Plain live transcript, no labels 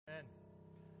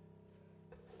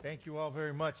Thank you all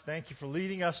very much. Thank you for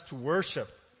leading us to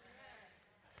worship.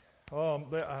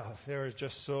 There are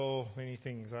just so many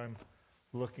things I'm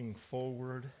looking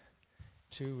forward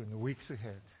to in the weeks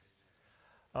ahead.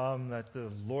 That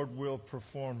the Lord will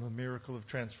perform the miracle of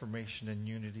transformation and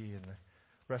unity and the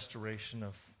restoration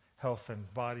of health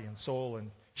and body and soul and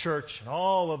church and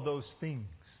all of those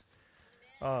things.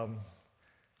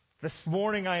 This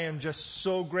morning I am just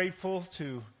so grateful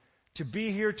to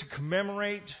be here to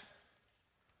commemorate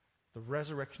the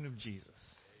resurrection of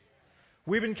Jesus.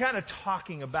 We've been kind of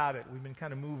talking about it. We've been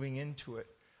kind of moving into it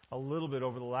a little bit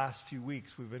over the last few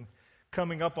weeks. We've been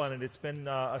coming up on it. It's been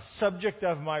a subject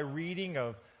of my reading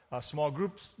of a small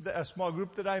group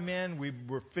that I'm in. We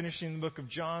were finishing the book of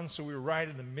John, so we were right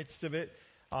in the midst of it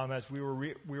as we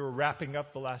were wrapping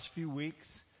up the last few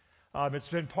weeks. It's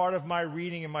been part of my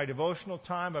reading in my devotional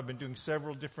time. I've been doing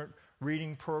several different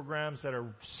reading programs that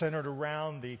are centered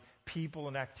around the people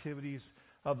and activities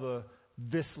of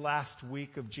this last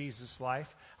week of Jesus'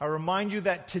 life. I remind you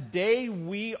that today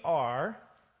we are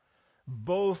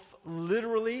both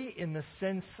literally in the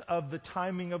sense of the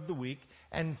timing of the week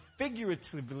and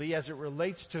figuratively as it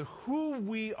relates to who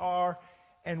we are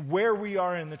and where we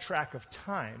are in the track of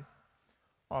time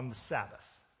on the Sabbath.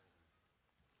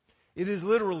 It is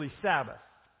literally Sabbath.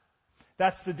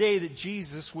 That's the day that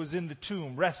Jesus was in the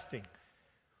tomb resting,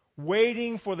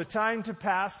 waiting for the time to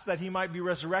pass that he might be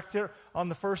resurrected on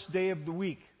the first day of the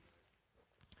week.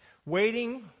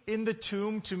 Waiting in the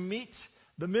tomb to meet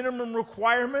the minimum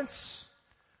requirements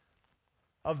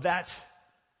of that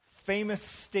famous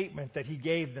statement that he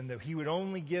gave them, that he would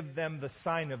only give them the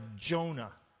sign of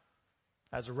Jonah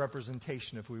as a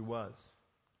representation of who he was.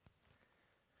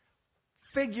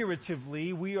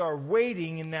 Figuratively, we are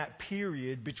waiting in that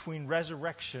period between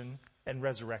resurrection and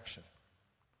resurrection.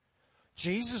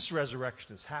 Jesus'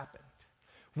 resurrection has happened.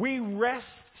 We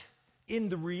rest in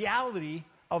the reality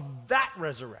of that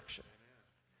resurrection.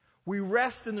 We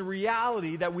rest in the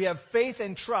reality that we have faith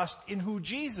and trust in who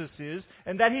Jesus is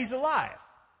and that he's alive.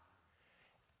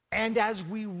 And as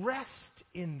we rest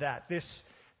in that, this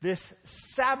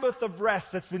Sabbath of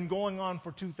rest that's been going on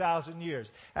for 2,000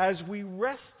 years, as we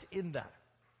rest in that,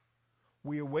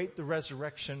 we await the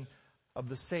resurrection of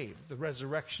the saved, the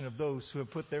resurrection of those who have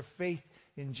put their faith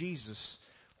in Jesus.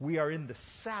 We are in the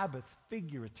Sabbath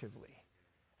figuratively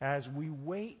as we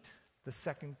wait the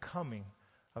second coming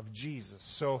of Jesus.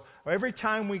 So every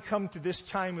time we come to this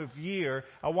time of year,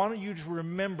 I want you to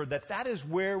remember that that is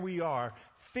where we are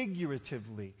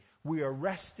figuratively. We are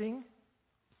resting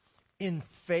in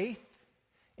faith,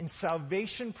 in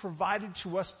salvation provided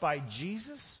to us by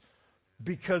Jesus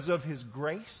because of his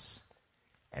grace.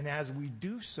 And as we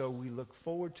do so, we look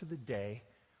forward to the day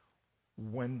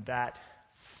when that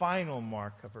final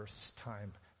mark of Earth's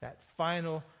time, that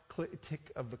final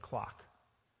tick of the clock,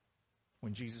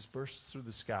 when Jesus bursts through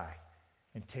the sky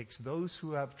and takes those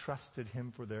who have trusted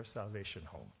him for their salvation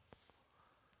home.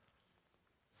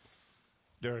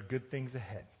 There are good things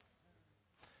ahead.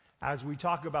 As we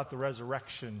talk about the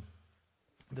resurrection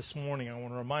this morning, I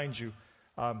want to remind you,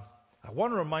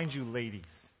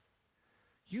 ladies.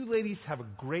 You ladies have a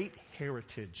great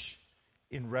heritage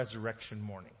in resurrection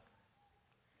morning.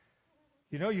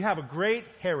 You know, you have a great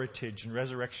heritage in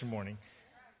resurrection morning.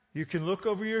 You can look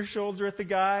over your shoulder at the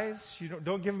guys. You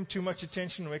don't give them too much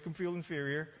attention to make them feel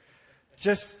inferior.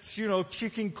 Just, you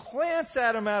can glance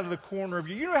at them out of the corner of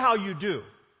you. You know how you do.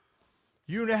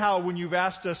 You know how when you've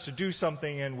asked us to do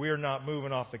something and we're not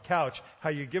moving off the couch, how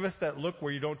you give us that look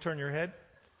where you don't turn your head?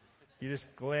 You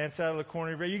just glance out of the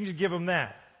corner of your eye. You can just give them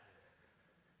that.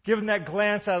 Give them that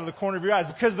glance out of the corner of your eyes.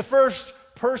 Because the first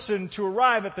person to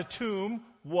arrive at the tomb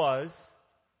was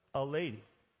a lady.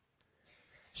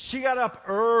 She got up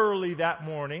early that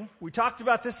morning. We talked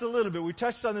about this a little bit. We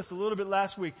touched on this a little bit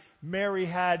last week. Mary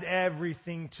had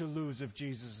everything to lose if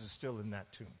Jesus is still in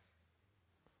that tomb.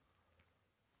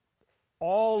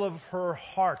 All of her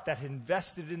heart that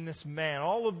invested in this man,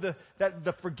 all of the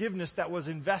forgiveness that was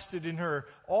invested in her,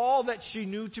 all that she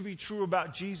knew to be true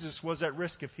about Jesus was at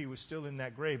risk if he was still in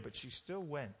that grave. But she still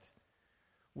went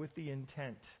with the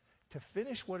intent to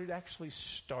finish what had actually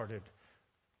started,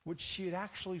 which she had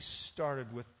actually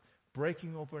started with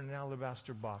breaking open an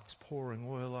alabaster box, pouring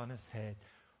oil on his head,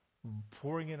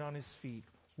 pouring it on his feet,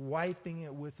 wiping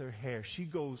it with her hair. She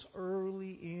goes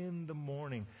early in the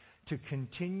morning to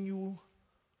continue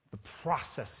the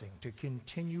processing, to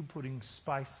continue putting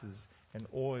spices and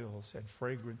oils and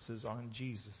fragrances on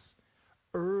Jesus.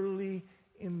 Early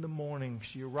in the morning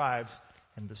she arrives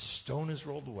and the stone is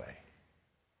rolled away.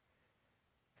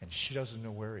 And she doesn't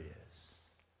know where he is.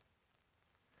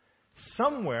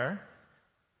 Somewhere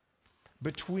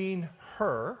between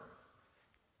her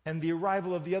and the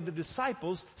arrival of the other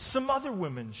disciples, some other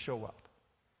women show up.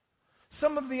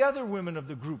 Some of the other women of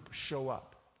the group show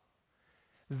up.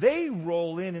 They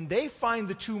roll in and they find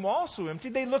the tomb also empty.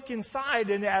 They look inside,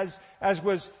 and as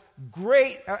was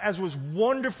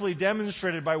wonderfully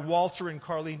demonstrated by Walter and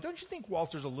Carlene. Don't you think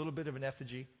Walter's a little bit of an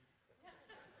effigy?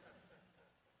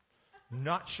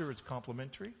 Not sure it's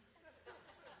complimentary,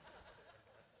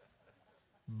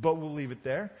 but we'll leave it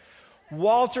there.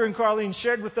 Walter and Carlene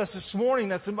shared with us this morning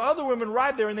that some other women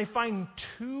arrived there and they find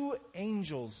two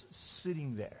angels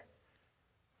sitting there.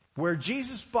 Where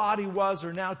Jesus' body was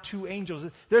are now two angels.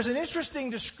 There's an interesting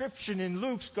description in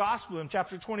Luke's Gospel in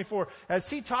chapter 24. As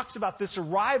he talks about this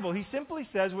arrival, he simply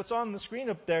says, what's on the screen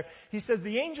up there, he says,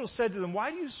 the angel said to them,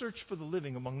 "Why do you search for the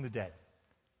living among the dead?"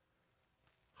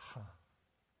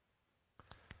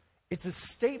 It's a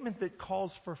statement that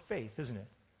calls for faith, isn't it?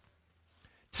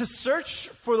 To search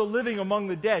for the living among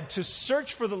the dead, to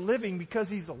search for the living because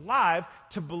he's alive,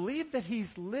 to believe that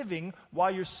he's living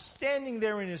while you're standing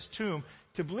there in his tomb,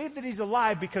 to believe that he's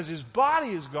alive because his body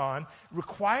is gone,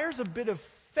 requires a bit of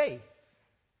faith.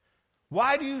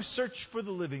 Why do you search for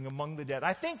the living among the dead?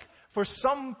 I think for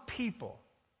some people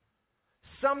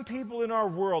in our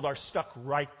world are stuck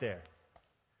right there.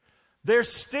 They're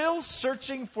still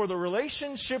searching for the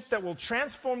relationship that will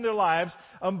transform their lives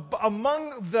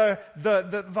among the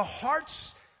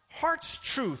heart's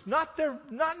truth. Not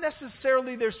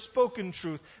necessarily their spoken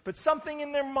truth, but something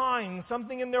in their mind,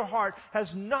 something in their heart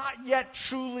has not yet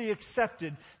truly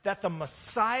accepted that the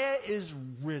Messiah is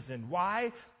risen.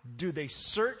 Why do they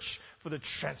search for the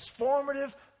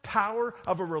transformative power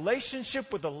of a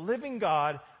relationship with the living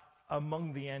God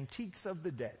among the antiques of the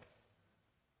dead?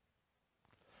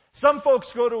 Some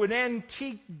folks go to an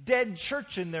antique dead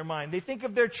church in their mind. They think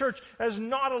of their church as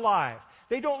not alive.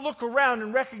 They don't look around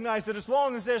and recognize that as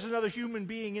long as there's another human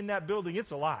being in that building,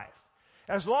 it's alive.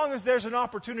 As long as there's an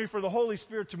opportunity for the Holy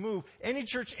Spirit to move, any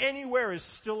church anywhere is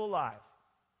still alive.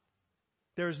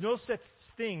 There is no such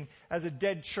thing as a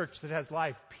dead church that has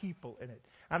live people in it.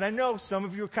 And I know some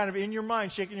of you are kind of in your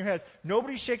mind shaking your heads.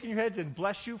 Nobody's shaking your heads, and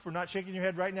bless you for not shaking your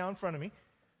head right now in front of me.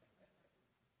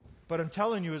 But I'm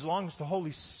telling you, as long as the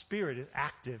Holy Spirit is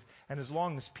active and as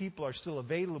long as people are still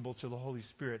available to the Holy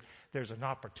Spirit, there's an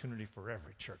opportunity for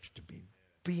every church to be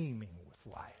beaming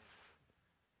with life.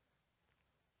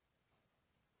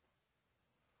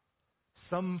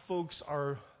 Some folks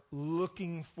are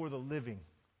looking for the living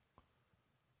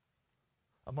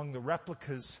among the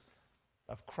replicas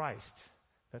of Christ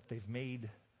that they've made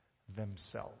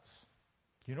themselves.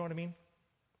 You know what I mean?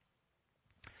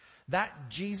 That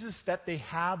Jesus that they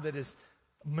have that is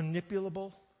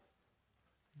manipulable.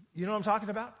 You know what I'm talking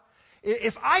about?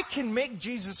 If I can make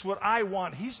Jesus what I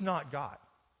want, he's not God.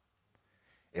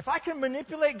 If I can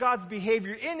manipulate God's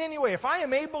behavior in any way, if I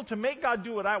am able to make God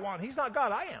do what I want, he's not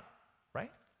God, I am.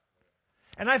 Right?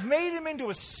 And I've made him into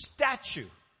a statue.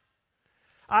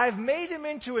 I've made him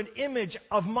into an image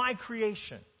of my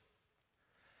creation.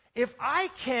 If I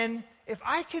can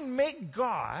make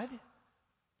God,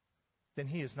 then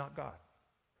he is not God.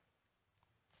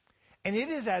 And it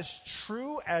is as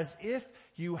true as if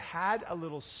you had a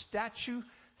little statue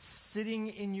sitting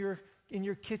in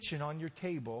your kitchen on your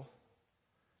table,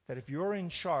 that if you're in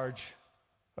charge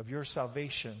of your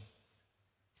salvation,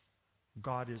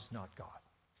 God is not God.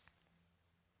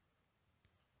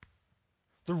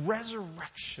 The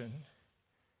resurrection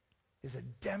is a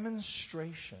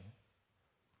demonstration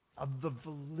of the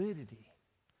validity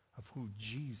of who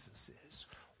Jesus is.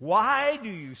 Why do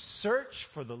you search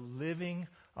for the living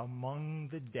among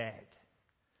the dead?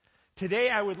 Today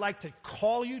I would like to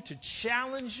call you, to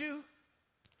challenge you,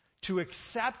 to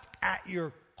accept at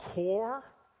your core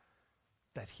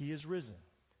that he is risen.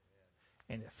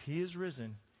 And if he is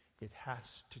risen, it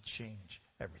has to change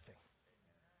everything.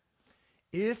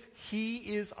 If he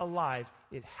is alive,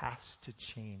 it has to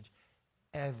change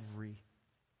every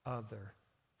other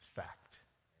fact.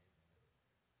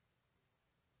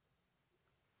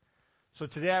 So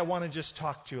today I want to just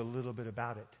talk to you a little bit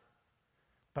about it.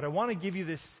 But I want to give you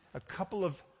a couple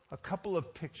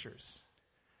of pictures.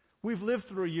 We've lived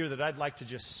through a year that I'd like to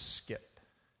just skip.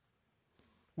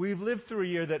 We've lived through a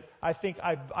year that I think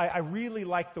I really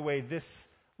like the way this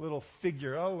little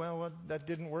figure, that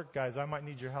didn't work, guys. I might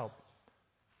need your help.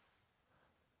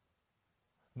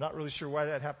 I'm not really sure why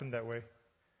that happened that way.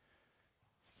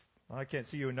 I can't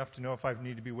see you enough to know if I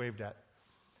need to be waved at.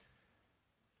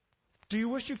 Do you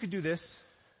wish you could do this?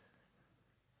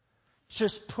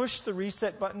 Just push the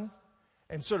reset button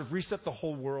and sort of reset the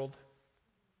whole world.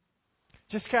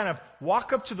 Just kind of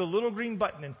walk up to the little green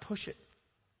button and push it.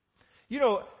 You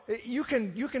know, you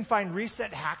can find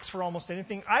reset hacks for almost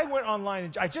anything. I went online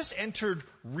and I just entered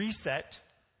reset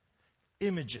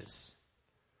images.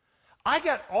 I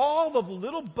got all the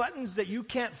little buttons that you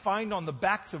can't find on the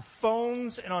backs of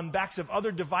phones and on backs of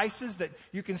other devices that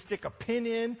you can stick a pin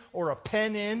in or a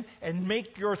pen in and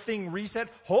make your thing reset.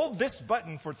 Hold this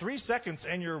button for 3 seconds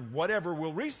and your whatever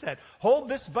will reset. Hold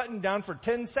this button down for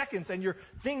 10 seconds and your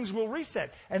things will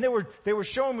reset. And they were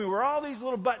showing me where all these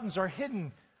little buttons are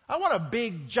hidden. I want a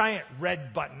big giant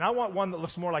red button. I want one that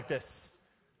looks more like this.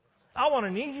 I want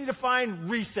an easy to find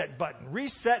reset button.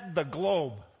 Reset the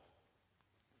globe.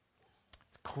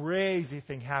 Crazy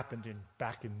thing happened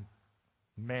back in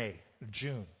May,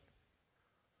 June.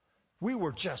 We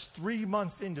were just 3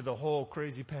 months into the whole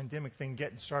crazy pandemic thing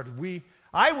getting started.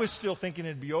 I was still thinking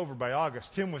it'd be over by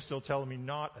August. Tim was still telling me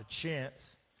not a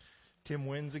chance. Tim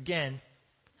wins again.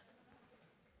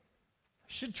 I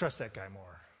should trust that guy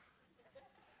more.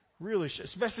 Really should,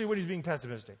 especially when he's being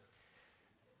pessimistic.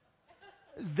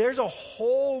 There's a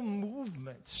whole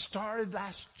movement started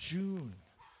last June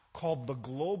called the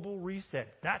Global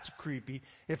Reset. That's creepy.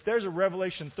 If there's a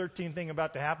Revelation 13 thing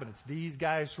about to happen, it's these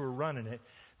guys who are running it.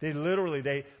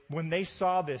 When they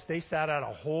saw this, they set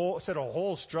a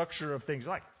whole structure of things,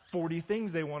 like 40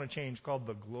 things they want to change, called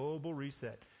the Global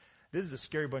Reset. This is a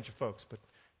scary bunch of folks, but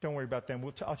don't worry about them.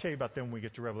 I'll tell you about them when we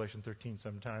get to Revelation 13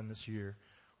 sometime this year.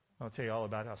 I'll tell you all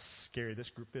about how scary this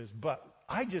group is. But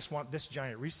I just want this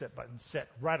giant reset button set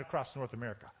right across North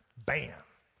America. Bam!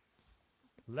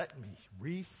 Let me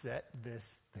reset this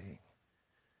thing.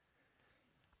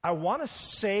 I want to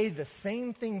say the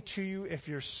same thing to you if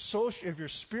your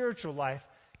spiritual life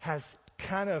has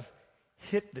kind of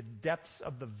hit the depths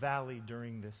of the valley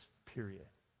during this period.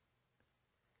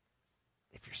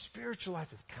 If your spiritual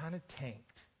life is kind of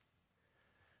tanked,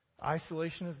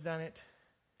 isolation has done it.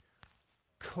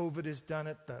 COVID has done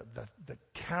it. The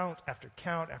count after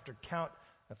count after count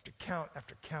after count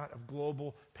after count of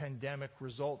global pandemic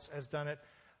results has done it.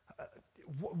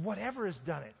 Whatever has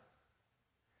done it.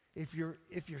 If your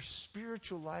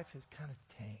spiritual life has kind of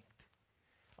tanked,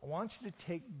 I want you to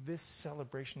take this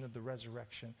celebration of the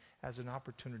resurrection as an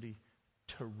opportunity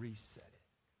to reset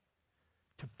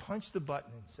it. To punch the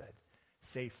button and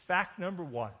say fact number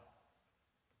 1.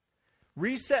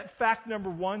 Reset fact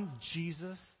number 1,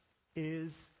 Jesus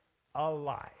is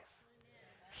alive.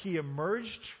 He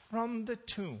emerged from the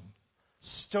tomb.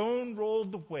 Stone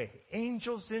rolled away,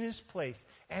 angels in his place,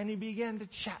 and he began to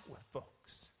chat with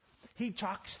folks. He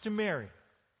talks to Mary.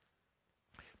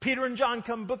 Peter and John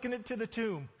come booking it to the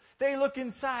tomb. They look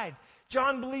inside.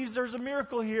 John believes there's a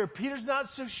miracle here. Peter's not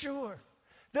so sure.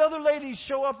 The other ladies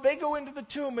show up. They go into the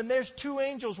tomb, and there's 2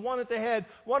 angels, one at the head,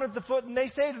 one at the foot, and they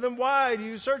say to them, "Why do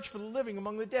you search for the living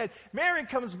among the dead?" Mary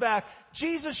comes back.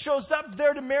 Jesus shows up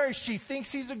there to Mary. She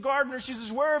thinks he's a gardener. She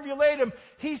says, "Where have you laid him?"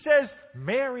 He says,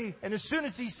 "Mary." And as soon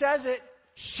as he says it,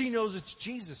 she knows it's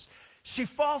Jesus. She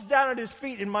falls down at his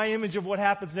feet in my image of what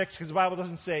happens next, because the Bible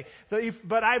doesn't say.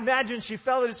 But I imagine she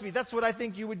fell at his feet. That's what I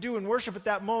think you would do in worship at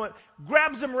that moment.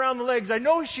 Grabs him around the legs. I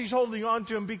know she's holding on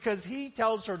to him because he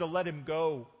tells her to let him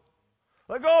go.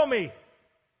 Let go of me.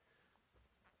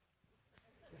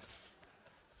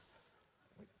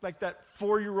 Like that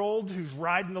 4-year-old who's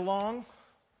riding along.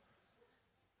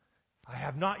 I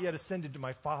have not yet ascended to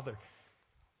my Father.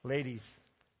 Ladies,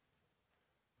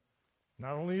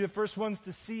 not only are you the first ones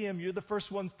to see him, you're the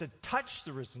first ones to touch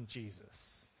the risen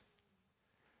Jesus.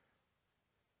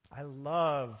 I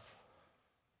love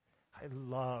that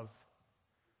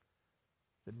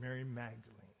Mary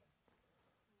Magdalene,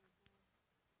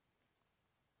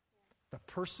 the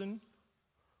person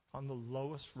on the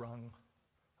lowest rung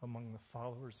among the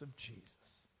followers of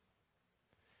Jesus,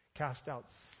 cast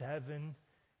out 7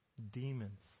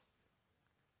 demons.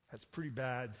 That's pretty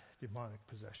bad demonic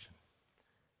possession.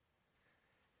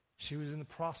 She was in the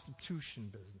prostitution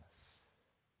business.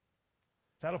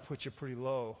 That'll put you pretty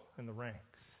low in the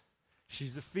ranks.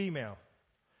 She's a female.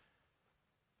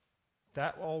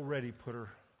 That already put her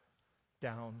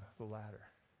down the ladder.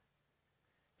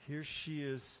 Here she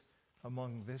is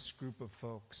among this group of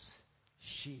folks.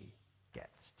 She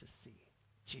gets to see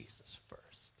Jesus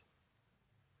first.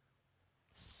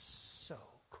 So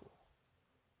cool.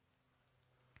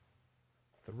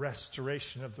 The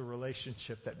restoration of the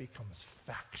relationship that becomes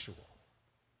factual.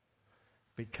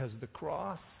 Because the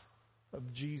cross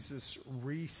of Jesus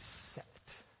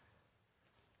reset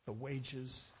the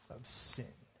wages of sin.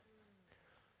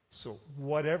 So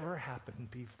whatever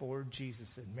happened before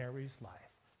Jesus in Mary's life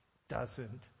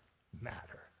doesn't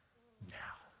matter now.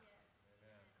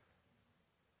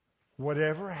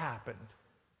 Whatever happened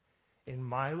in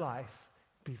my life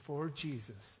before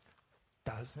Jesus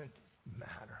doesn't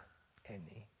matter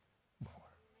anymore.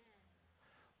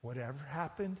 Whatever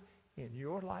happened in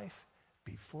your life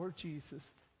before Jesus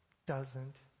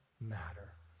doesn't matter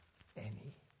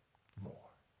anymore.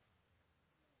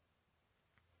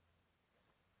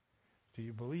 Do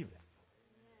you believe it?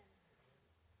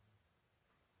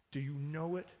 Do you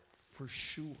know it for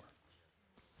sure?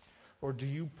 Or do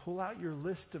you pull out your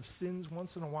list of sins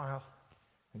once in a while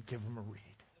and give them a read?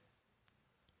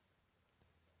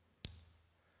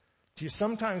 Do you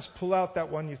sometimes pull out that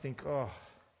one you think, oh,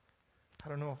 I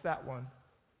don't know if that one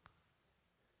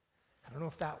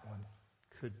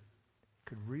could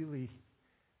really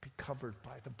be covered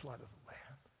by the blood of the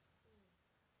Lamb?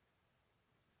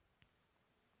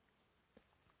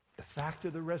 The fact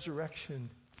of the resurrection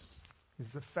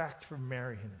is the fact for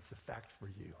Mary, and it's the fact for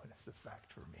you, and it's the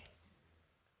fact for me.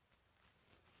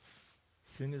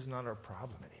 Sin is not our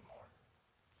problem anymore.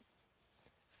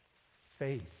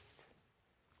 Faith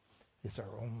is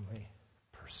our only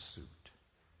pursuit.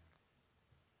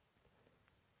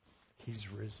 He's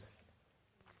risen.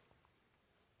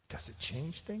 Does it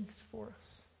change things for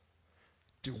us?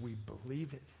 Do we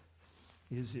believe it?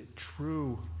 Is it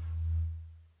true?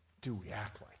 Do we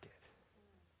act like it?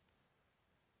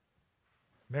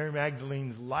 Mary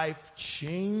Magdalene's life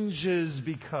changes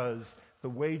because the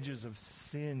wages of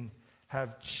sin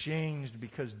have changed,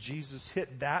 because Jesus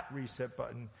hit that reset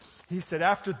button. He said,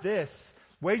 after this,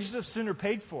 wages of sin are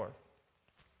paid for.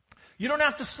 You don't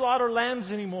have to slaughter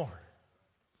lambs anymore.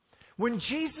 When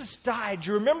Jesus died,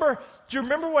 do you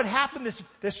remember what happened?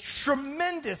 This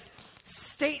tremendous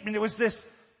statement. It was this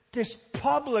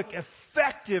public,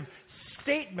 effective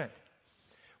statement.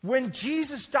 When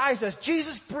Jesus dies, as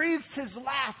Jesus breathes his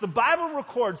last, the Bible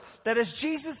records that as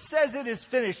Jesus says it is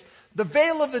finished, the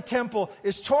veil of the temple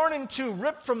is torn in two,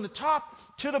 ripped from the top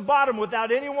to the bottom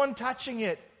without anyone touching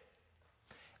it.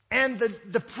 And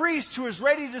the priest who is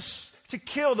ready to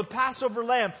kill the Passover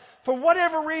lamb, for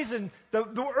whatever reason,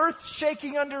 the earth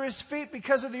shaking under his feet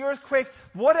because of the earthquake,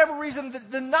 whatever reason,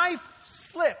 the knife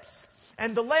slips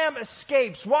and the lamb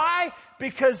escapes. Why?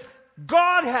 Because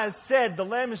God has said the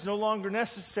lamb is no longer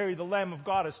necessary. The Lamb of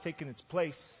God has taken its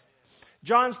place.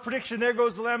 John's prediction, there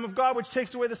goes the Lamb of God, which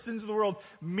takes away the sins of the world,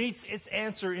 meets its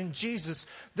answer in Jesus.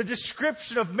 The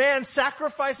description of man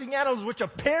sacrificing animals, which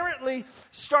apparently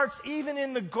starts even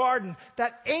in the garden,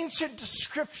 that ancient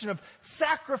description of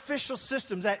sacrificial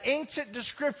systems, that ancient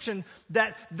description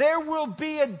that there will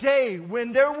be a day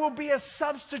when there will be a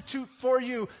substitute for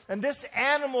you, and this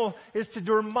animal is to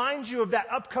remind you of that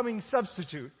upcoming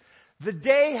substitute. The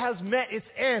day has met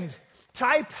its end.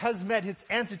 Type has met its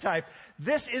antitype.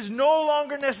 This is no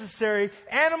longer necessary.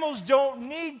 Animals don't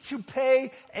need to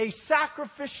pay a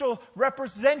sacrificial,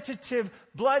 representative,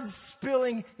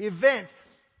 blood-spilling event.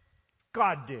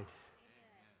 God did.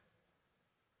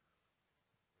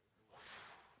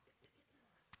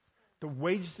 The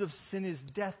wages of sin is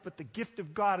death, but the gift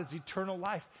of God is eternal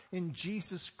life in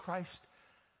Jesus Christ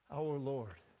our Lord.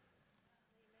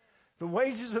 The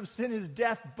wages of sin is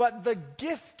death, but the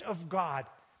gift of God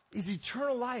is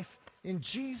eternal life in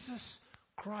Jesus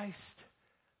Christ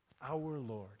our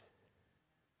Lord.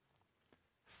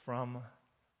 From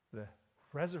the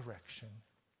resurrection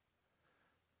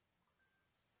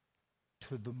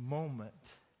to the moment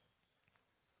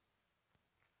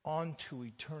on to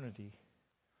eternity,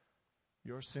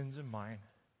 your sins and mine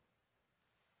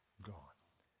gone.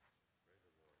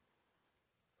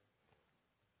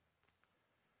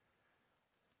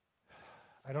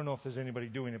 I don't know if there's anybody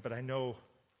doing it, but I know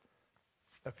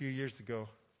a few years ago,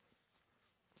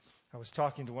 I was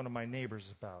talking to one of my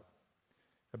neighbors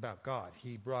about God.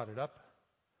 He brought it up.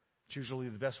 It's usually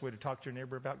the best way to talk to your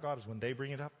neighbor about God is when they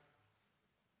bring it up.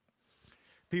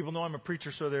 People know I'm a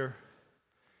preacher, so they're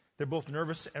both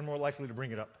nervous and more likely to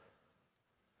bring it up.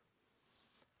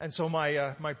 And so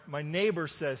my neighbor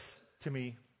says to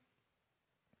me,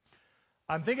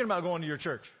 I'm thinking about going to your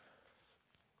church.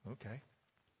 Okay.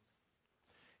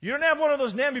 You don't have one of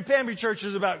those namby-pamby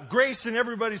churches about grace and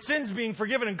everybody's sins being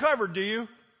forgiven and covered, do you?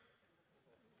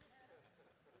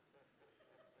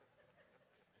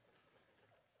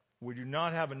 We do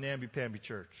not have a namby-pamby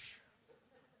church.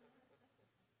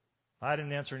 I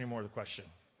didn't answer any more of the question.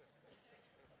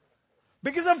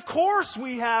 Because of course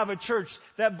we have a church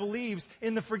that believes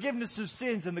in the forgiveness of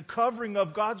sins and the covering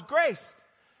of God's grace.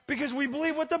 Because we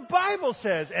believe what the Bible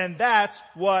says, and that's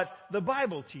what the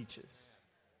Bible teaches.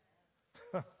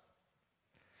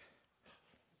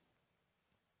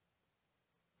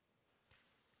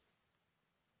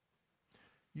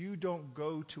 You don't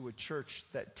go to a church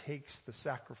that takes the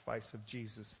sacrifice of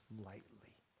Jesus lightly.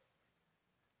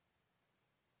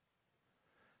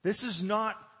 This is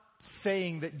not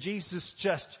saying that Jesus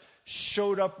just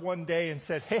showed up one day and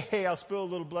said, hey, I'll spill a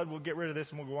little blood, we'll get rid of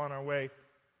this and we'll go on our way.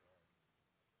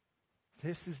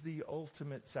 This is the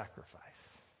ultimate sacrifice.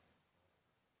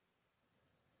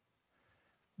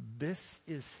 This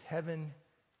is heaven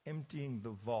emptying the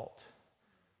vault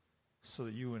so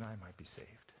that you and I might be saved.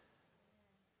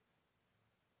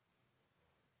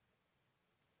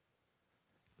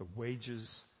 The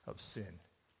wages of sin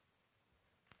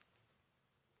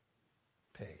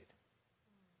paid.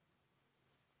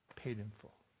 Paid in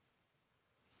full.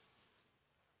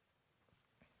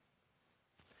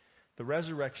 The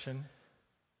resurrection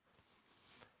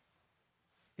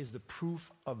is the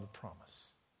proof of the promise.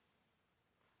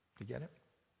 You get it?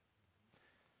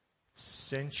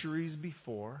 Centuries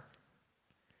before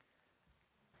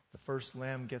the first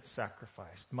lamb gets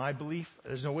sacrificed. My belief,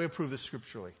 there's no way to prove this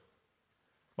scripturally.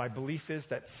 My belief is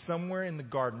that somewhere in the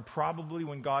garden, probably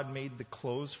when God made the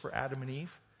clothes for Adam and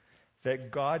Eve,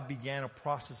 that God began a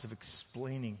process of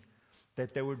explaining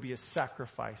that there would be a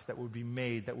sacrifice that would be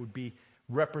made, that would be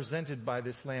represented by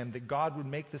this lamb, that God would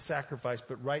make the sacrifice.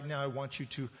 But right now I want you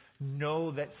to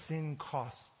know that sin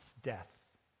costs death.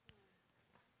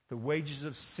 The wages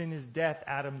of sin is death,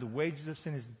 Adam. The wages of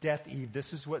sin is death, Eve.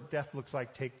 This is what death looks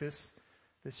like. Take this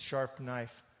sharp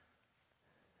knife.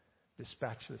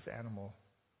 Dispatch this animal.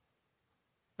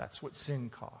 That's what sin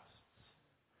costs.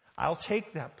 I'll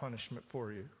take that punishment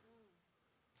for you.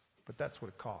 But that's what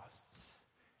it costs.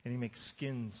 And he makes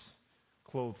skins,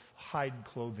 hide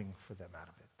clothing for them out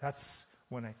of it. That's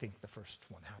when I think the first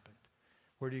one happened.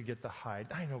 Where do you get the hide?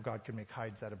 I know God can make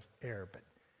hides out of air, but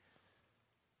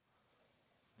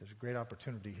there's a great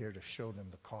opportunity here to show them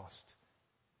the cost.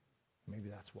 Maybe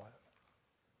that's why.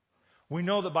 We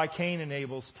know that by Cain and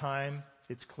Abel's time,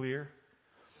 it's clear.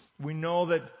 We know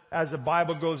that as the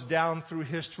Bible goes down through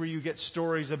history, you get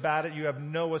stories about it. You have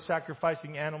Noah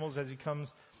sacrificing animals as he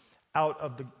comes out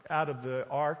of the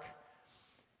ark.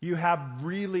 You have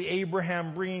really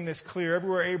Abraham bringing this clear.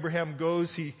 Everywhere Abraham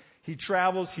goes, he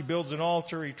travels, he builds an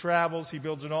altar, he travels, he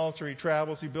builds an altar, he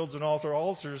travels, he builds an altar.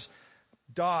 Altars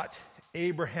dot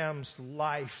Abraham's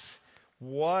life.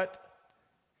 What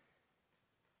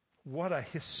a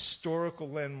historical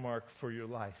landmark for your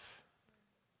life.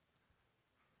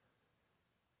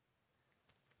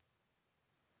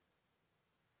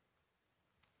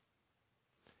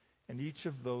 And each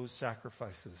of those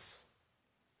sacrifices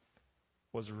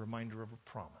was a reminder of a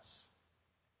promise.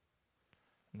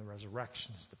 And the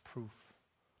resurrection is the proof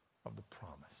of the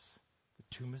promise. The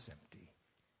tomb is empty.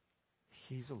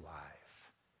 He's alive.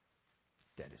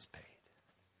 Debt is paid.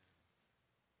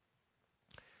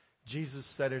 Jesus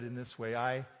said it in this way,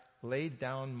 I laid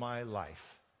down my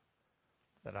life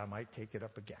that I might take it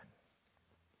up again.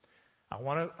 I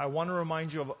want to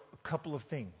remind you of a couple of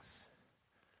things.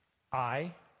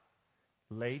 I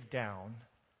laid down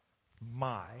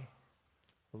my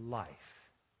life.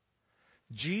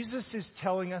 Jesus is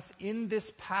telling us in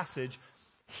this passage,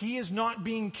 he is not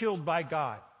being killed by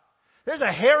God. There's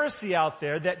a heresy out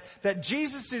there that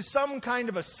Jesus is some kind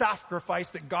of a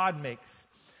sacrifice that God makes.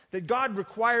 That God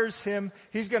requires him,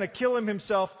 he's going to kill him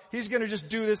himself, he's going to just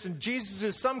do this, and Jesus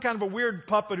is some kind of a weird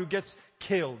puppet who gets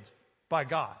killed by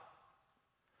God.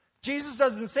 Jesus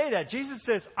doesn't say that. Jesus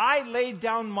says, I laid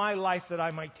down my life that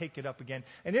I might take it up again.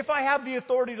 And if I have the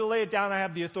authority to lay it down, I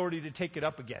have the authority to take it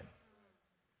up again.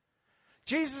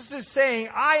 Jesus is saying,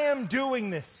 I am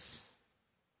doing this.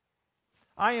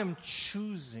 I am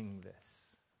choosing this.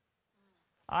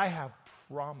 I have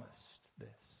promised this.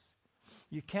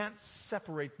 You can't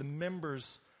separate the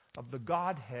members of the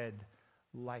Godhead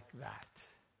like that.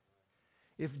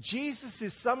 If Jesus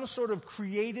is some sort of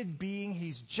created being,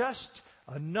 he's just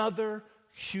another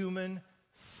human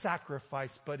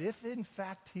sacrifice. But if in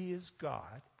fact he is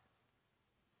God,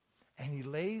 and he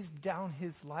lays down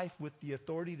his life with the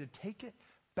authority to take it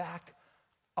back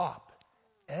up,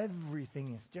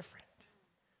 everything is different.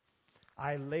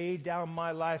 I laid down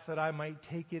my life that I might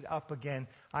take it up again.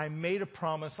 I made a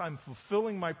promise. I'm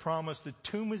fulfilling my promise. The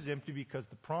tomb is empty because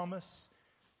the promise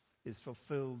is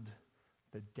fulfilled.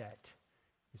 The debt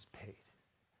is paid.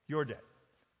 Your debt.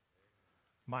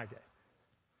 My debt.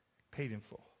 Paid in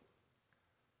full.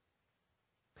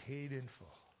 Paid in full.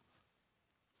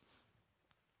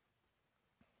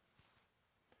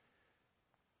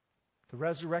 The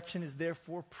resurrection is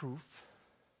therefore proof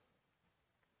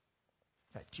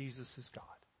that Jesus is God.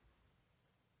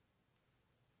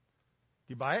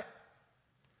 Do you buy it?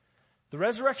 The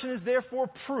resurrection is therefore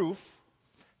proof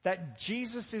that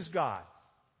Jesus is God.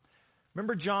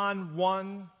 Remember John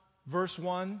 1, verse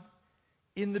 1?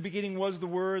 In the beginning was the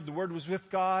Word was with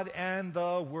God, and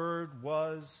the Word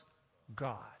was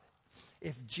God.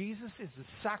 If Jesus is the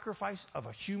sacrifice of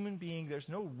a human being, there's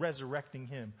no resurrecting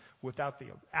him without the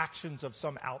actions of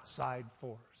some outside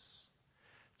force.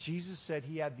 Jesus said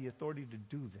he had the authority to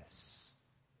do this.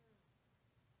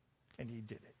 And he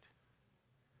did it.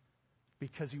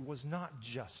 Because he was not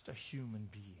just a human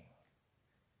being.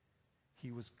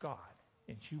 He was God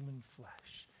in human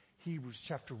flesh. Hebrews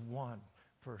chapter 1,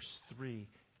 verse 3.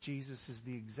 Jesus is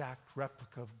the exact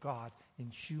replica of God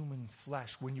in human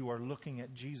flesh. When you are looking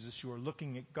at Jesus, you are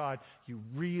looking at God. You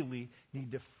really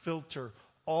need to filter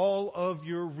all of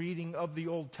your reading of the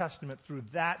Old Testament through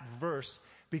that verse,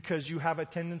 because you have a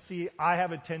tendency, I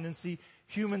have a tendency,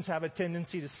 humans have a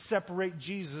tendency to separate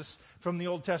Jesus from the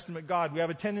Old Testament God. We have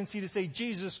a tendency to say,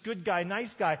 Jesus, good guy,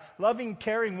 nice guy, loving,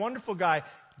 caring, wonderful guy.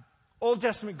 Old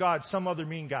Testament God, some other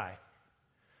mean guy.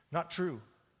 Not true.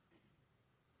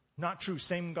 Not true.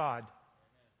 Same God.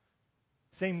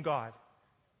 Same God.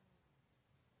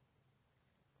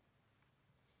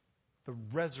 The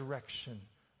resurrection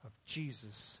of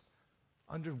Jesus,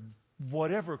 under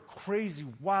whatever crazy,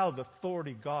 wild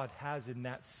authority God has in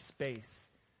that space,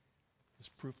 is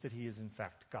proof that he is in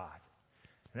fact God.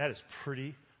 And that is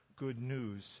pretty good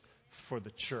news for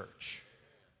the church.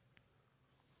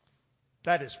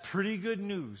 That is pretty good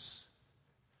news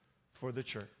for the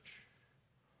church.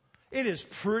 It is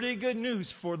pretty good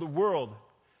news for the world,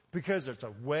 because there's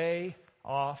a way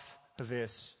off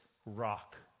this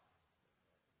rock.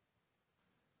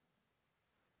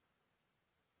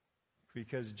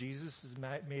 Because Jesus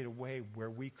has made a way where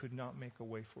we could not make a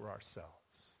way for ourselves.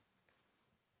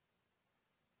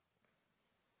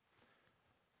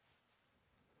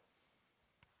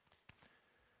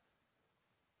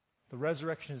 The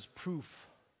resurrection is proof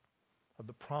of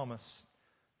the promise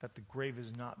that the grave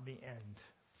is not the end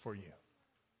for you.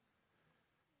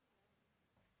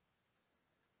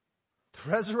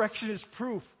 The resurrection is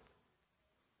proof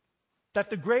that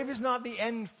the grave is not the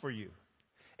end for you.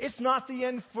 It's not the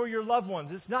end for your loved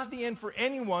ones. It's not the end for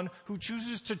anyone who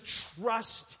chooses to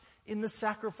trust in the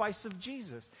sacrifice of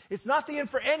Jesus. It's not the end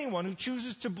for anyone who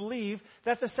chooses to believe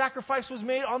that the sacrifice was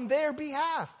made on their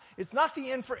behalf. It's not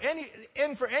the end for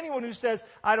anyone who says,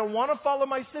 I don't want to follow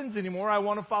my sins anymore, I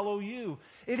want to follow you.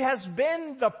 It has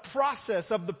been the process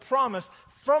of the promise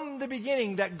from the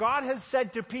beginning that God has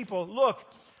said to people, look,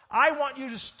 I want you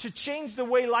to change the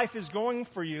way life is going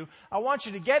for you. I want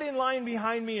you to get in line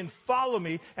behind me and follow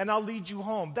me, and I'll lead you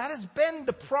home. That has been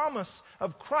the promise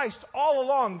of Christ all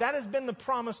along. That has been the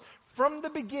promise from the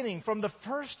beginning, from the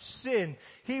first sin.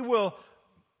 He will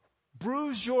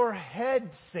bruise your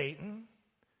head, Satan.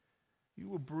 You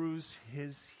will bruise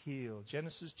his heel.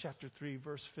 Genesis chapter 3,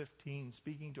 verse 15,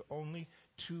 speaking to only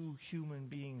two human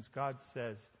beings, God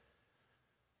says,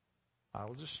 I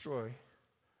will destroy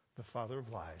the father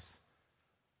of lies,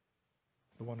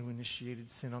 the one who initiated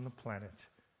sin on the planet,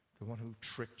 the one who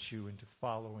tricked you into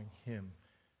following him.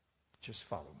 Just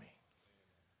follow me.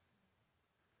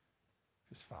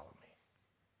 Just follow me.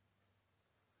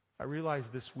 I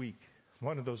realized this week,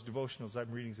 one of those devotionals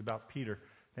I'm reading is about Peter.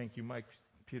 Thank you, Mike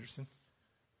Peterson.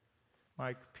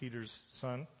 Mike, Peter's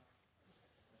son.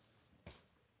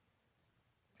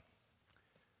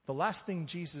 The last thing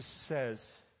Jesus says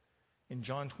in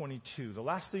John 22, the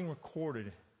last thing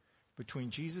recorded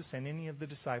between Jesus and any of the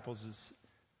disciples is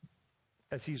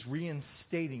as he's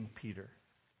reinstating Peter.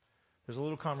 There's a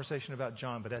little conversation about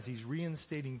John, but as he's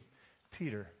reinstating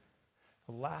Peter,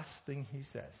 the last thing he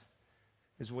says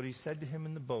is what he said to him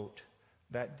in the boat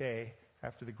that day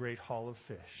after the great haul of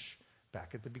fish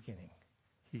back at the beginning.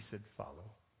 He said,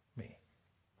 follow me.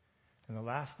 And the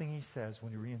last thing he says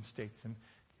when he reinstates him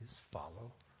is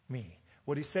follow me.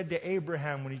 What he said to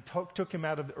Abraham when he took him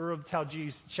out of the Ur of the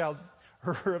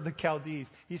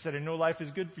Chaldees, he said, I know life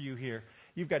is good for you here.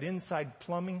 You've got inside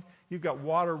plumbing. You've got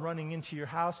water running into your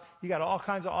house. You got all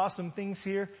kinds of awesome things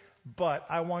here. But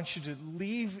I want you to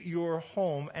leave your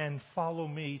home and follow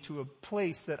me to a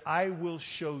place that I will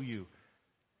show you.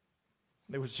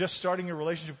 It was just starting a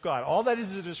relationship with God. All that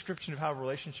is a description of how a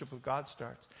relationship with God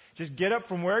starts. Just get up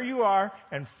from where you are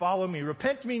and follow me.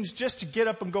 Repent means just to get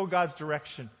up and go God's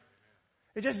direction.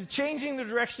 It's just changing the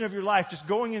direction of your life, just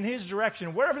going in his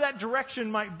direction. Wherever that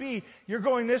direction might be, you're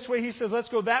going this way. He says, let's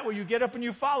go that way. You get up and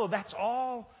you follow. That's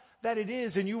all that it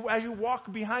is. And you, as you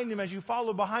walk behind him, as you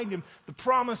follow behind him, the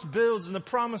promise builds and the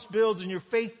promise builds and your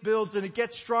faith builds and it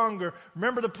gets stronger.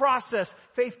 Remember the process.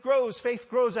 Faith grows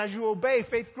as you obey.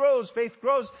 Faith grows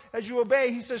as you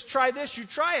obey. He says, try this, you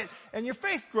try it, and your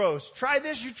faith grows. Try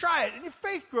this, you try it, and your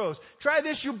faith grows. Try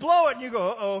this, you blow it, and you go,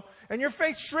 uh-oh. And your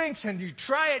faith shrinks, and you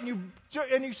try it,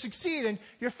 and you succeed, and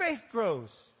your faith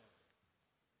grows.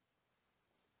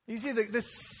 You see, the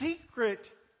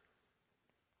secret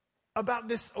about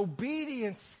this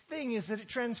obedience thing is that it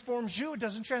transforms you. It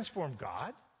doesn't transform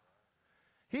God.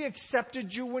 He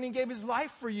accepted you when He gave His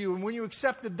life for you. And when you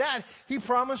accepted that, He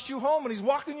promised you home, and He's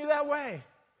walking you that way.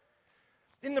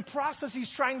 In the process, He's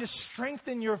trying to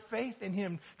strengthen your faith in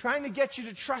Him, trying to get you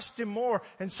to trust Him more.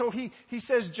 And so He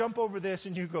says, jump over this,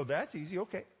 and you go, that's easy.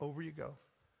 Okay, over you go.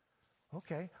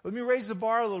 Okay, let me raise the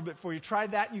bar a little bit for you. Try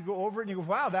that, and you go over it, and you go,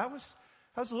 wow, that was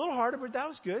a little harder, but that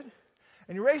was good.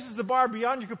 And He raises the bar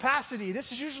beyond your capacity.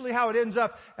 This is usually how it ends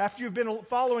up after you've been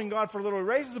following God for a little. He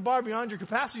raises the bar beyond your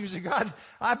capacity. You say, God,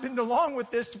 I've been along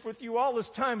with you all this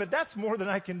time, but that's more than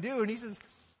I can do. And He says,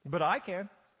 but I can.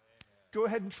 Go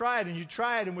ahead and try it. And you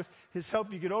try it, and with His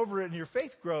help you get over it, and your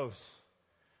faith grows.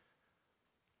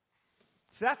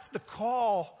 So that's the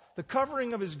call. The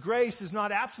covering of His grace is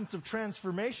not absence of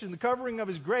transformation. The covering of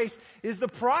His grace is the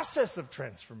process of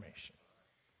transformation.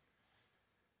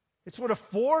 It's what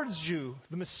affords you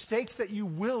the mistakes that you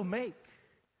will make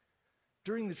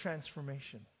during the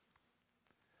transformation.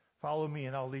 Follow me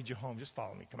and I'll lead you home. Just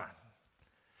follow me. Come on.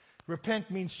 Repent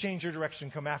means change your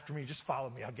direction. Come after me. Just follow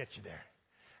me. I'll get you there.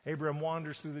 Abraham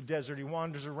wanders through the desert. He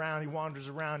wanders around. He wanders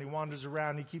around. He wanders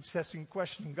around. He keeps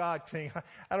questioning God, saying,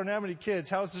 I don't have any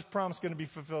kids. How is this promise going to be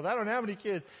fulfilled? I don't have any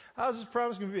kids. How is this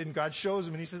promise going to be? And God shows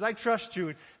him, and He says, I trust you.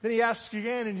 And then He asks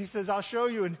again, and He says, I'll show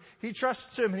you. And he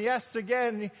trusts Him. And He asks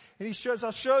again, and he says,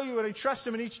 I'll show you. And he trusts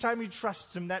Him. And each time he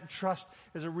trusts Him, that trust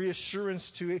is a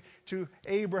reassurance to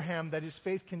Abraham that his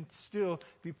faith can still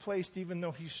be placed even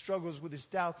though he struggles with his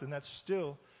doubts. And that's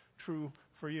still true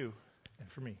for you and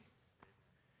for me.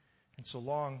 And so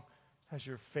long as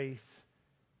your faith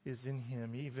is in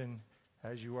Him, even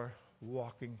as you are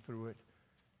walking through it,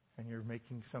 and you're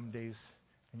making some days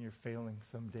and you're failing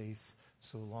some days,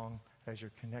 so long as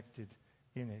you're connected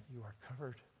in it, you are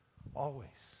covered always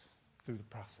through the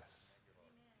process.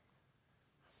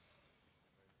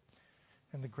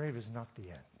 And the grave is not the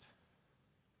end.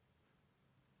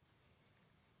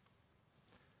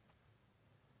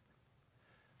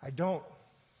 I don't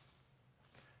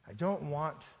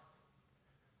want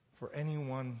for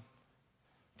anyone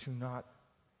to not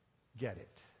get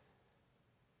it.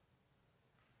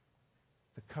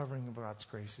 The covering of God's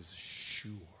grace is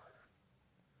sure.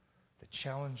 The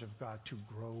challenge of God to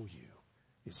grow you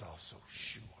is also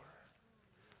sure.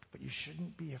 But you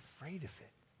shouldn't be afraid of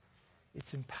it.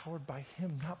 It's empowered by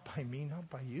Him, not by me,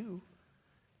 not by you.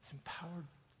 It's empowered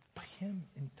by Him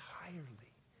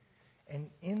entirely. And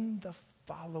in the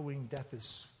following, death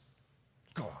is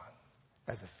gone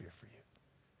as a fear for you.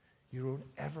 You don't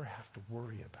ever have to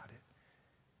worry about it.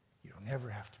 You don't ever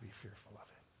have to be fearful of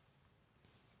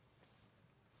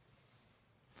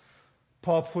it.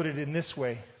 Paul put it in this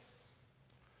way.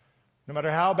 No matter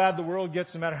how bad the world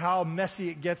gets, no matter how messy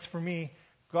it gets for me,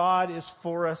 God is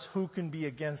for us. Who can be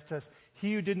against us?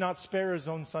 He who did not spare His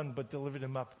own Son, but delivered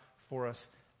Him up for us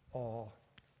all,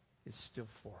 is still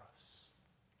for us.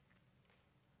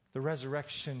 The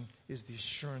resurrection is the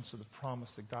assurance of the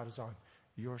promise that God is on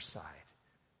your side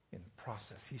in the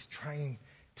process. He's trying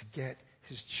to get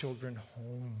His children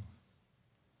home.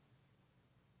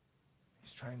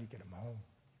 He's trying to get them home.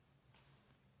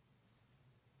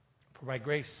 For by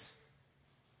grace,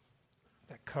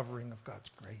 that covering of God's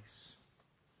grace,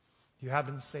 you have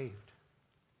been saved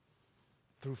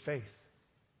through faith.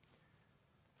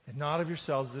 And not of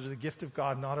yourselves, it is a gift of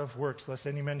God, not of works, lest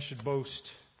any man should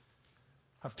boast.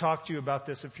 I've talked to you about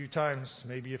this a few times,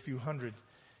 maybe a few hundred.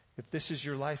 If this is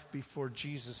your life before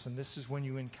Jesus, and this is when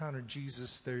you encounter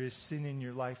Jesus, there is sin in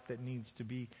your life that needs to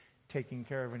be taken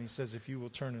care of. And He says, if you will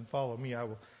turn and follow me, I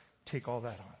will take all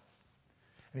that on.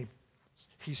 And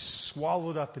He's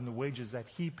swallowed up in the wages that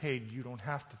He paid. You don't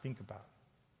have to think about.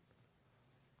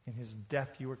 In His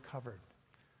death you are covered.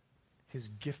 His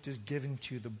gift is given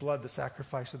to you. The blood, the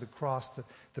sacrifice of the cross,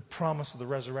 the promise of the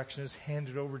resurrection is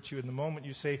handed over to you. And the moment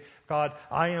you say, God,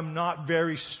 I am not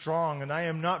very strong, and I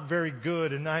am not very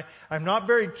good, and I'm not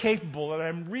very capable, and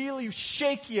I'm really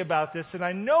shaky about this, and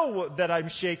I know that I'm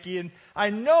shaky, and I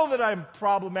know that I'm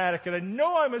problematic, and I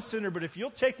know I'm a sinner, but if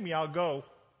you'll take me, I'll go.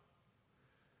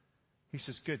 He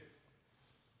says, good.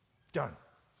 Done.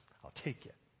 I'll take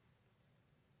it.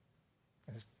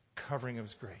 And His covering of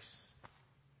His grace.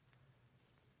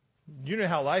 You know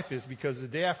how life is, because the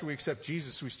day after we accept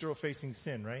Jesus, we're still facing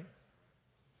sin, right?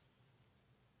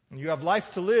 And you have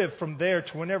life to live from there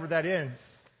to whenever that ends,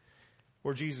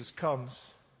 where Jesus comes.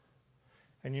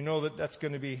 And you know that that's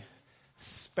going to be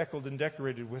speckled and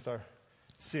decorated with our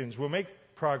sins. We'll make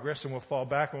progress and we'll fall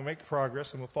back, and we'll make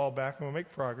progress and we'll fall back, and we'll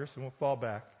make progress and we'll fall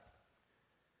back.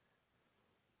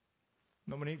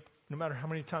 No matter how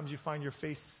many times you find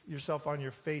yourself on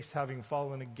your face having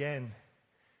fallen again,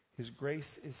 His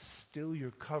grace is still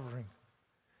your covering.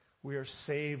 We are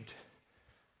saved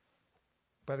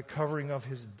by the covering of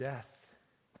His death.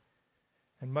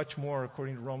 And much more,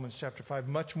 according to Romans chapter 5,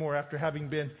 much more after having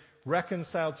been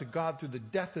reconciled to God through the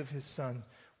death of His Son,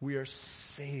 we are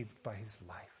saved by His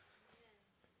life.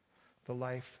 The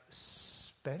life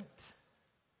spent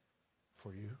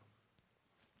for you.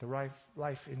 The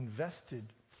life invested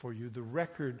for you. The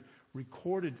record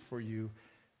recorded for you.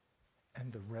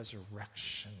 And the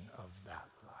resurrection of that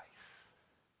life.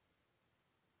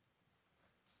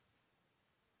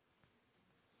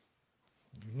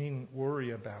 You needn't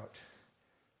worry about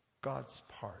God's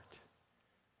part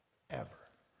ever.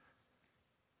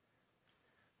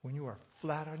 When you are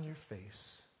flat on your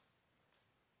face,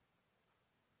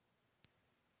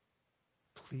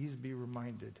 please be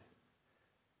reminded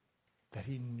that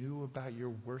He knew about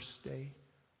your worst day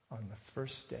on the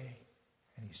first day,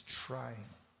 and He's trying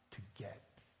to get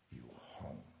you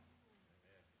home.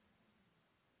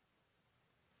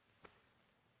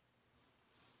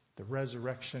 The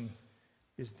resurrection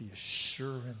is the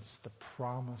assurance, the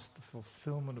promise, the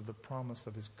fulfillment of the promise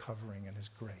of His covering and His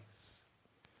grace.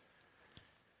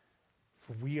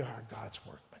 For we are God's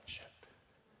workmanship,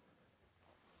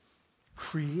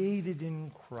 created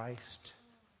in Christ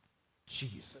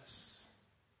Jesus.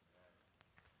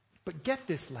 But get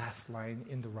this last line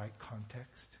in the right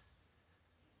context.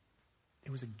 It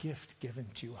was a gift given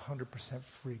to you 100%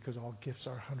 free, because all gifts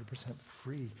are 100%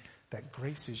 free. That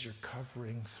grace is your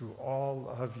covering through all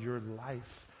of your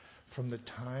life. From the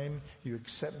time you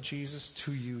accept Jesus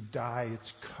to you die,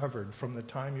 it's covered. From the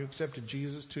time you accepted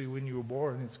Jesus to when you were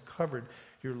born, it's covered.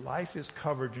 Your life is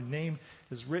covered. Your name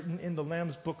is written in the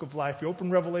Lamb's Book of Life. You open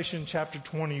Revelation chapter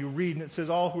 20, you read, and it says,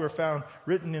 all who are found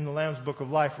written in the Lamb's Book of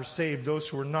Life are saved. Those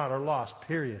who are not are lost,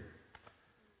 period.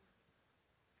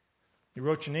 You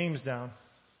wrote your names down.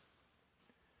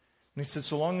 And He said,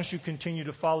 so long as you continue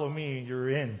to follow me, you're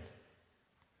in.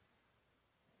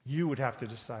 You would have to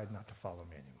decide not to follow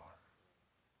me anymore.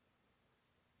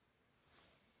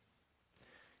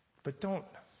 But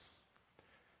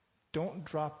don't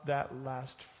drop that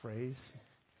last phrase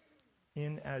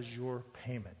in as your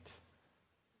payment.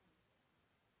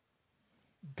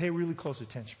 Pay really close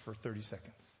attention for 30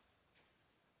 seconds.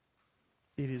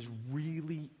 It is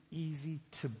really easy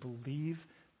to believe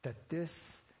that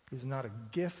this is not a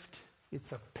gift,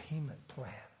 it's a payment plan.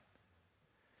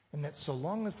 And that so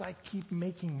long as I keep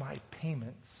making my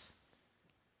payments,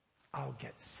 I'll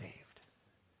get saved.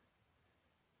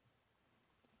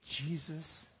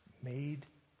 Jesus made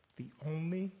the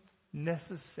only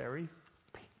necessary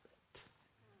payment.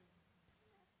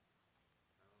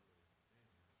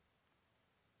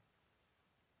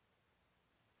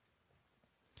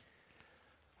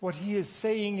 What He is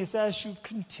saying is, as you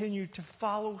continue to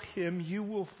follow Him, you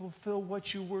will fulfill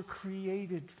what you were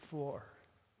created for.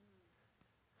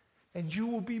 And you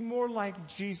will be more like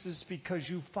Jesus because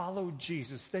you followed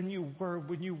Jesus than you were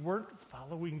when you weren't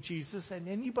following Jesus. And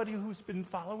anybody who's been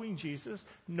following Jesus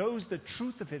knows the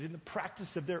truth of it in the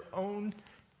practice of their own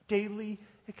daily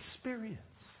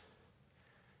experience.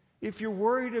 If you're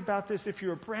worried about this, if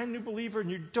you're a brand new believer and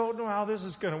you don't know how this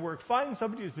is going to work, find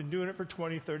somebody who's been doing it for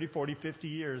 20, 30, 40, 50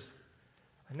 years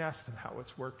and ask them how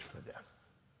it's worked for them.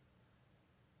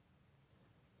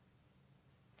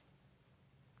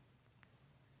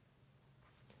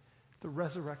 The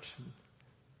resurrection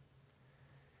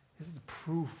is the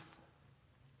proof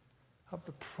of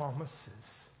the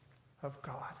promises of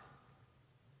God.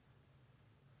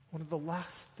 One of the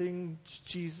last things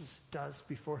Jesus does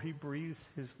before He breathes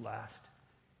His last,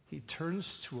 He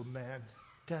turns to a man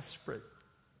desperate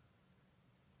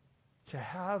to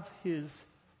have his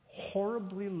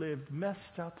horribly lived,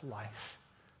 messed up life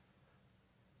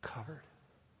covered.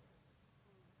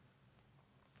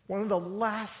 One of the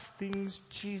last things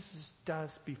Jesus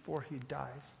does before He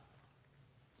dies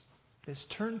is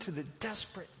turn to the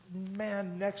desperate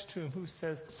man next to Him who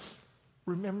says,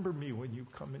 remember me when you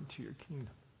come into your kingdom.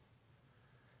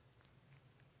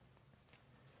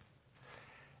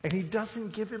 And He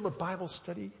doesn't give him a Bible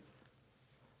study.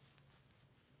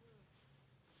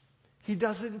 He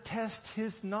doesn't test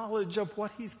his knowledge of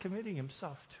what he's committing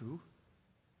himself to.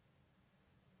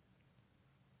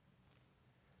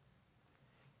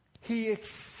 He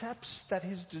accepts that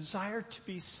his desire to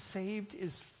be saved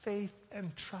is faith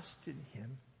and trust in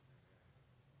Him.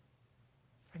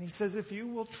 And He says, if you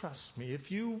will trust me,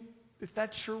 if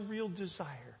that's your real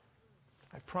desire,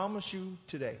 I promise you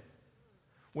today,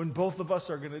 when both of us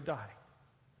are going to die,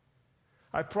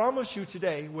 I promise you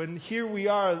today, when here we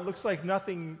are, it looks like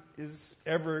nothing is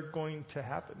ever going to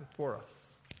happen for us.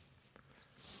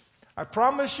 I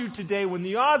promise you today, when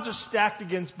the odds are stacked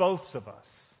against both of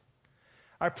us,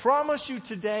 I promise you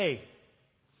today,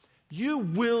 you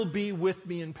will be with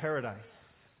me in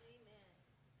paradise.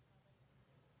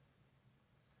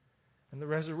 And the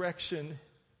resurrection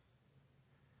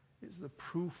is the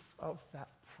proof of that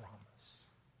promise.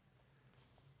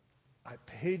 I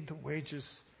paid the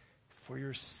wages for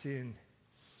your sin,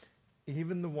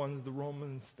 even the ones the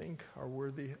Romans think are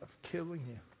worthy of killing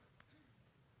you.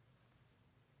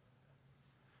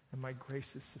 And my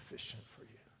grace is sufficient for you.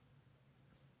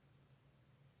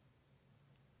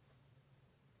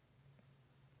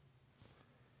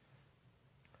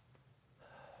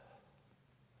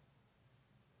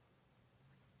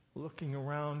 Looking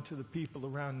around to the people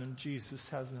around him, Jesus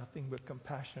has nothing but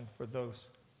compassion for those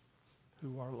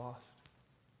who are lost.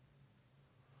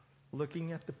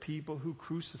 Looking at the people who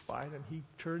crucified him, he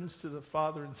turns to the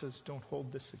Father and says, don't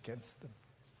hold this against them.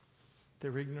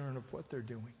 They're ignorant of what they're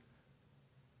doing.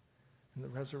 And the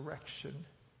resurrection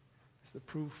is the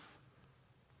proof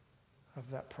of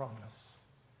that promise.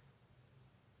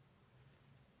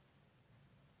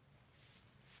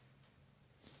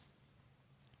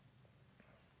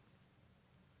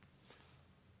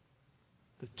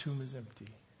 The tomb is empty.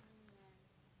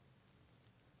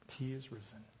 He is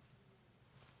risen.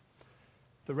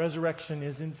 The resurrection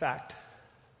is, in fact,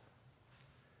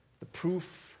 the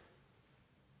proof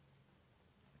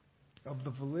of the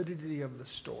validity of the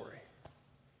story.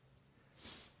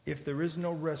 If there is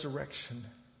no resurrection,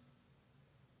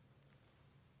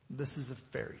 this is a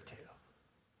fairy tale.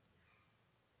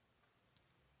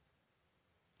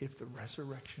 If the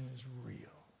resurrection is real,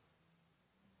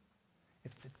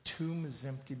 if the tomb is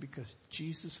empty because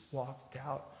Jesus walked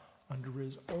out under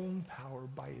his own power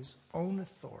by his own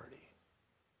authority,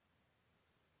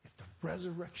 if the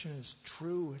resurrection is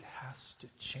true, it has to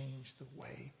change the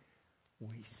way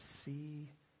we see,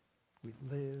 we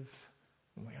live,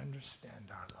 and we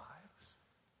understand our lives.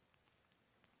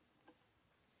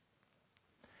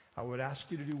 I would ask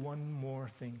you to do one more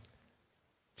thing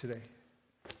today.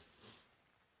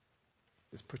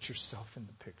 Is put yourself in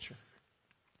the picture.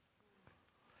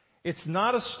 It's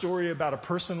not a story about a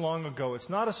person long ago. It's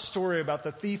not a story about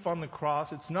the thief on the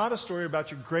cross. It's not a story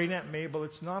about your great Aunt Mabel.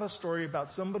 It's not a story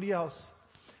about somebody else.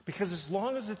 Because as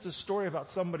long as it's a story about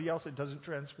somebody else, it doesn't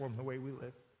transform the way we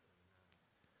live.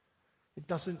 It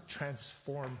doesn't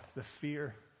transform the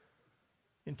fear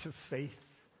into faith.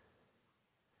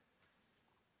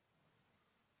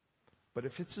 But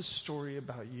if it's a story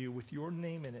about you with your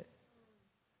name in it,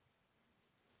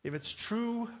 if it's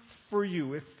true for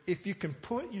you, if you can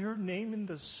put your name in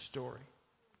the story,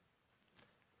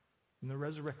 then the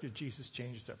resurrected Jesus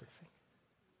changes everything.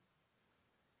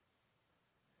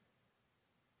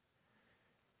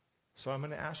 So I'm going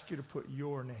to ask you to put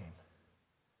your name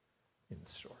in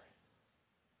the story.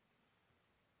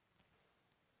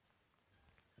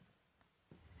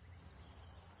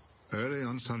 Early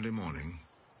on Sunday morning,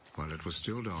 while it was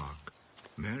still dark,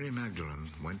 Mary Magdalene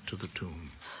went to the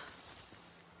tomb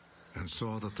and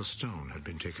saw that the stone had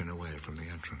been taken away from the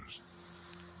entrance.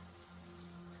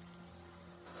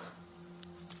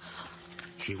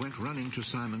 She went running to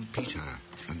Simon Peter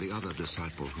and the other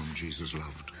disciple whom Jesus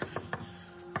loved.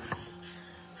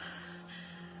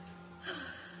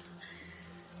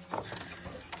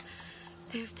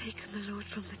 They have taken the Lord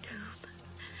from the tomb,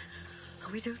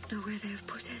 and we don't know where they have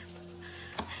put him.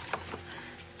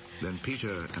 Then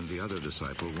Peter and the other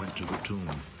disciple went to the tomb.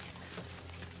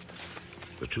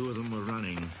 The two of them were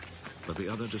running, but the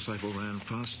other disciple ran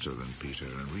faster than Peter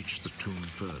and reached the tomb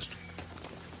first.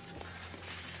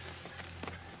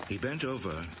 He bent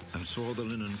over and saw the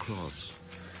linen cloths,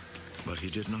 but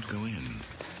he did not go in.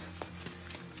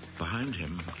 Behind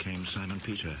him came Simon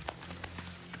Peter,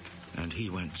 and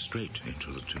he went straight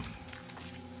into the tomb.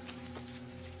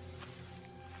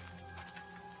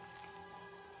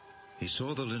 He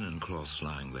saw the linen cloths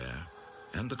lying there,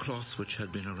 and the cloth which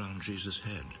had been around Jesus'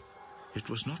 head. It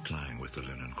was not lying with the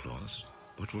linen cloths,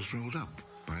 but was rolled up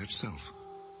by itself.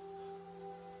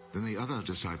 Then the other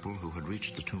disciple, who had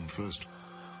reached the tomb first,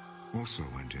 also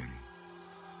went in.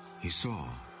 He saw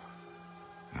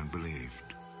and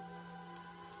believed.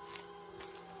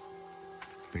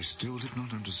 They still did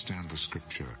not understand the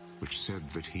scripture which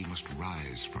said that he must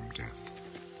rise from death.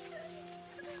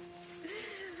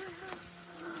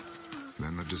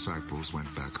 Then the disciples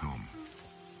went back home.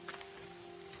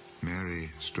 Mary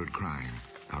stood crying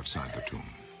outside the tomb.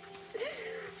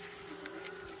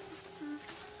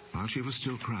 While she was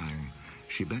still crying,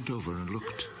 she bent over and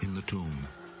looked in the tomb.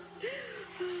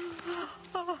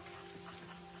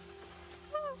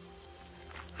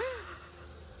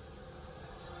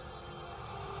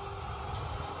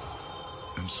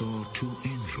 and saw two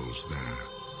angels there,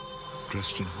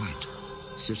 dressed in white,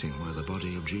 sitting where the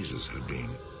body of Jesus had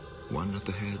been, one at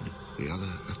the head, the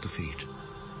other at the feet.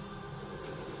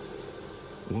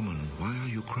 "Woman, why are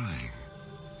you crying?"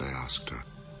 they asked her.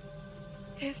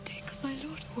 They have taken my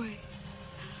Lord away,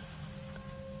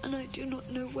 and I do not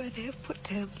know where they have put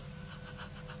him.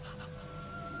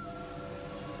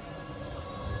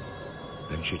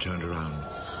 Then she turned around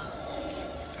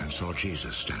and saw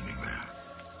Jesus standing there.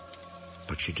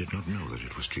 But she did not know that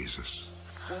it was Jesus.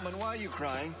 "Woman, why are you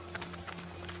crying?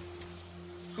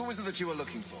 Who was it that you were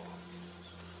looking for?"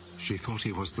 She thought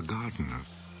he was the gardener,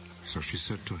 so she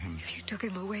said to him, If you took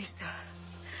him away, sir,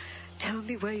 tell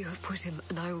me where you have put him,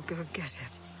 and I will go and get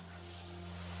him.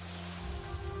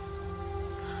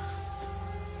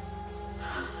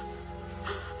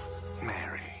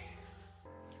 Mary.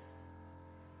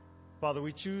 Father,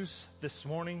 we choose this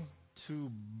morning to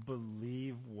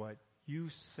believe what you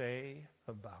say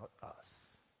about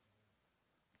us,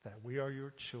 that we are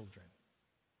your children,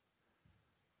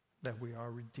 that we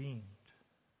are redeemed,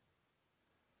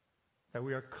 that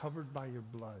we are covered by your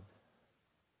blood,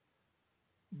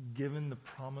 given the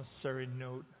promissory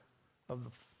note of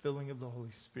the filling of the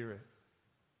Holy Spirit,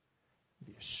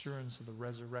 the assurance of the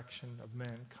resurrection of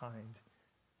mankind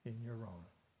in your own.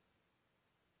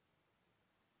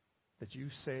 That you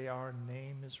say our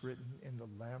name is written in the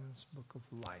Lamb's book of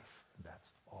life.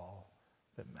 That's all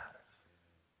that matters.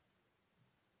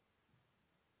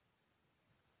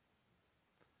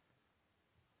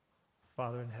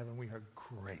 Father in heaven, we are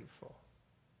grateful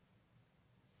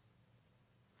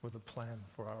for the plan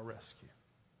for our rescue.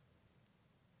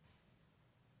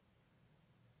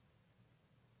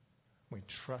 We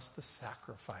trust the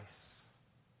sacrifice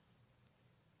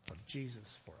of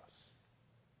Jesus for us.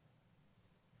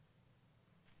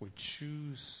 We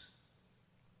choose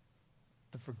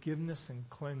the forgiveness and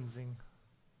cleansing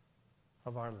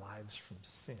of our lives from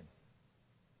sin.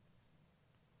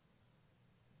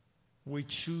 We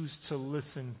choose to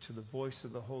listen to the voice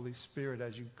of the Holy Spirit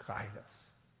as you guide us.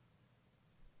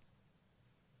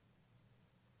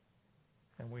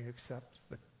 And we accept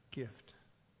the gift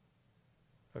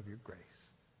of your grace.